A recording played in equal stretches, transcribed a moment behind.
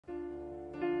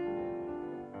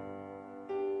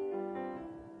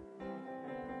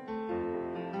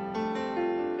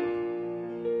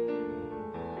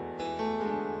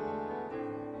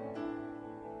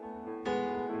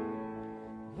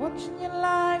Once in your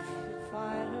life you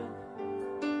find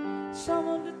her,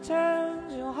 someone that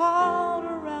turns your heart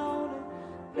around, and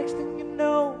next thing you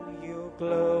know you're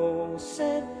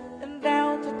closin and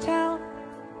down to town.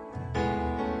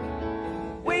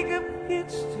 Wake up,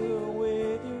 it's still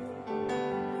with you,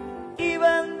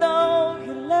 even though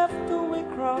you left the way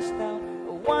crossed out,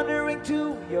 wondering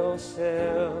to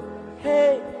yourself,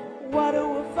 hey, what have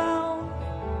I found?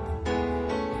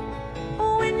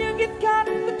 When you get caught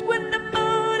between the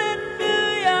moon and New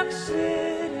York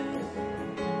City,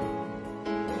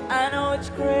 I know it's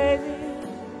crazy,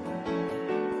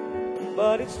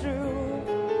 but it's true.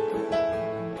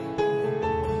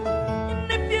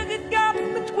 And if you get caught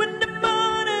between the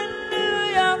moon and New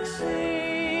York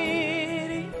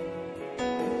City,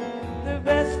 the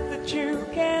best that you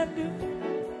can do,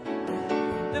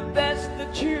 the best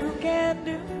that you can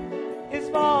do is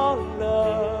fall in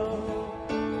love.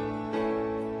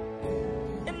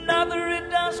 Another it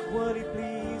does what he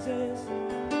pleases,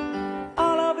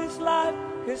 all of his life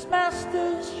his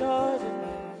master's charge,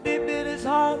 and deep in his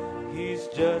heart he's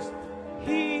just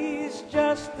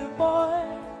a boy,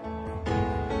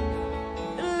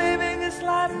 living his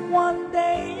life one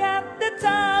day at a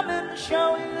time, and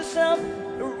showing himself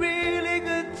a really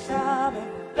good time, and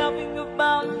laughing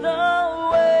about the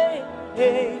way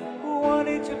he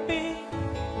wanted to be.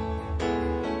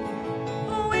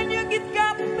 When you get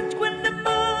caught between the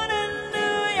moon and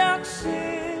New York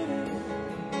City,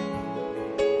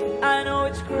 I know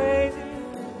it's crazy,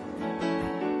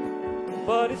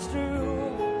 but it's true.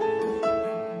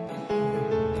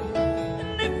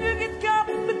 And if you get caught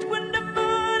between the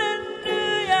moon and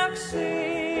New York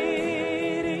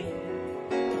City,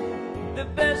 the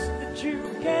best that you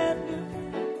can do,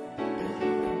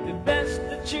 the best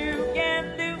that you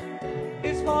can do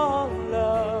is fall in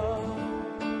love.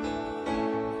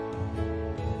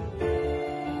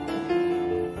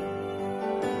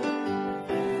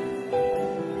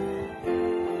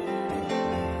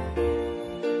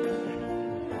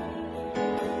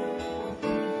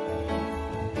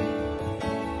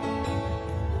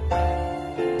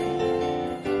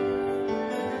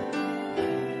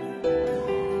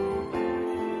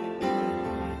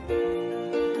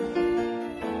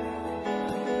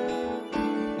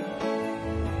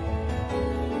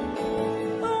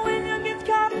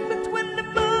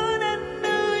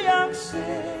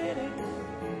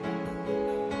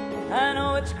 I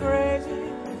know it's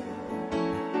crazy,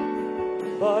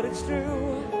 but it's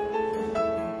true.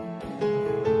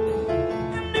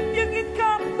 And if you get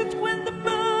caught between the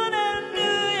moon and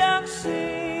New York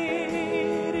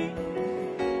City,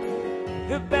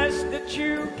 the best that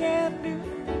you can do,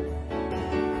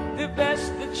 the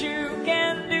best that you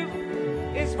can do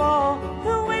is fall.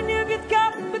 When you get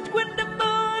caught between the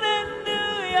moon and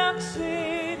New York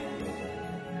City,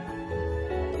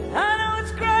 I know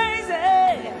it's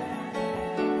crazy,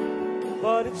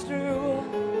 but it's true.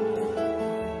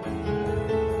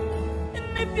 And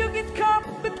if you get caught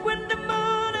between the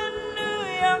moon and New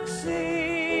York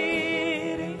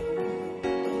City,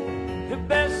 the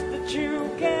best that you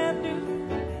can do,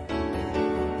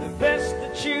 the best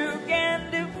that you can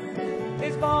do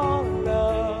is fall in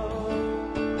love.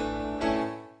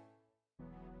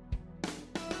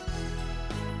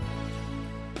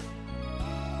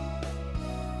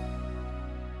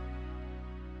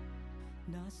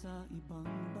 Nasa ibang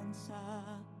bansa,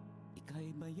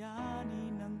 ika'y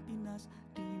bayani ng Pinas,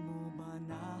 di mo ba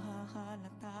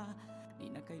nahahalata? Di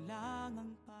na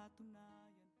kailangang